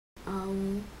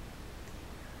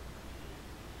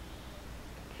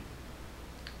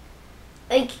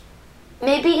like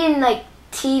maybe in like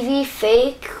TV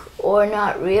fake or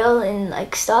not real and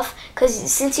like stuff, because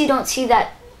since you don't see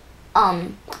that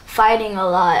fighting a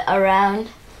lot around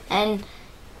and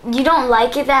you don't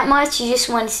like it that much, you just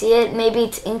want to see it. Maybe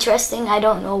it's interesting. I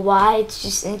don't know why. It's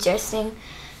just interesting,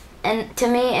 and to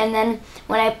me. And then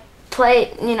when I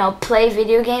play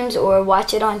video games or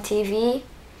watch it on TV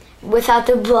without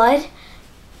the blood,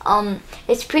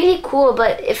 it's pretty cool.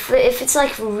 But if it's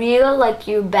like real, like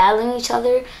you're battling each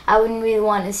other, I wouldn't really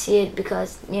want to see it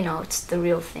because it's the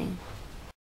real thing.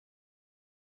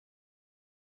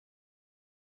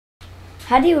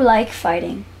 How do you like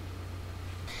fighting?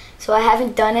 So I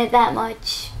haven't done it that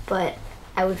much, but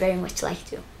I would very much like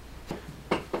to.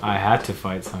 I had to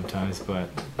fight sometimes, but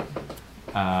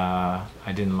I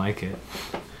didn't like it.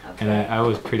 Okay. And I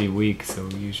was pretty weak, so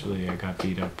usually I got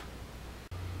beat up.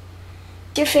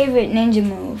 What's your favorite ninja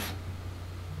move?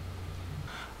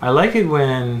 I like it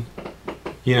when,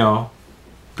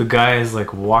 the guy is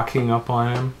like walking up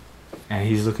on him and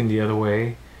he's looking the other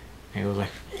way and he goes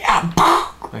like, yeah,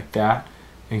 like that,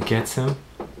 and gets him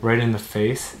right in the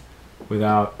face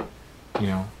without,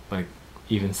 like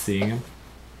even seeing him.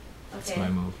 That's my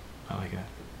move. I like it.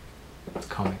 It's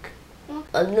comic.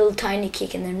 A little tiny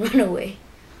kick and then run away.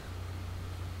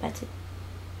 That's it.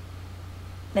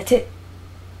 That's it.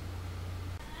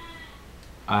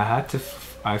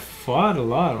 I fought a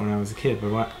lot when I was a kid,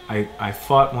 but I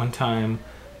fought one time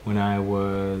when I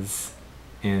was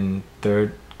in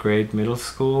 3rd grade middle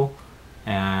school,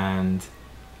 and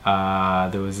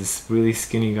there was this really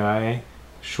skinny guy,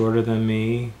 shorter than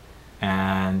me,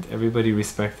 and everybody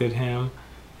respected him,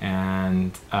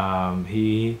 and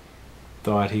he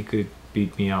thought he could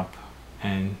beat me up,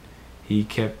 and he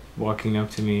kept walking up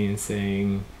to me and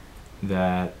saying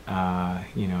that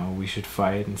we should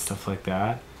fight and stuff like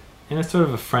that, in a sort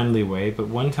of a friendly way. But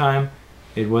one time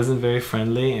it wasn't very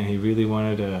friendly and he really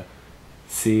wanted to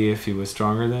see if he was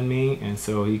stronger than me, and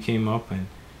so he came up and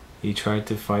he tried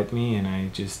to fight me, and I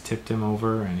just tipped him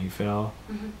over and he fell.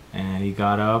 And he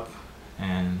got up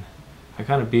and I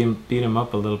kind of beat him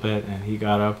up a little bit, and he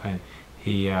got up and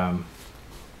he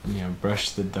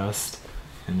brushed the dust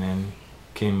and then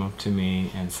came up to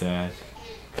me and said,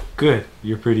 "Good,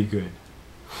 you're pretty good."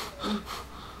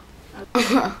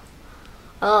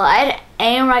 Oh, I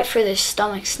aim right for the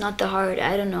stomachs, not the heart.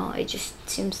 I don't know. It just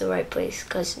seems the right place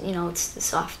because it's the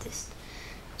softest.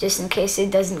 Just in case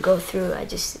it doesn't go through, I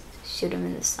just shoot him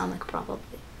in the stomach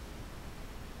probably.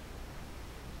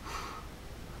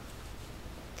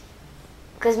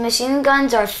 Because machine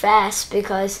guns are fast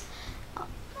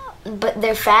but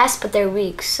they're fast, but they're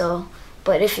weak. So,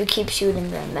 but if you keep shooting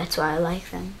them, that's why I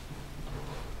like them.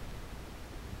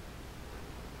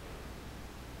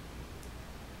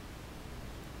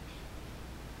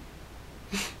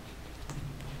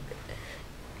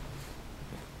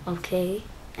 Okay,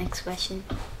 next question.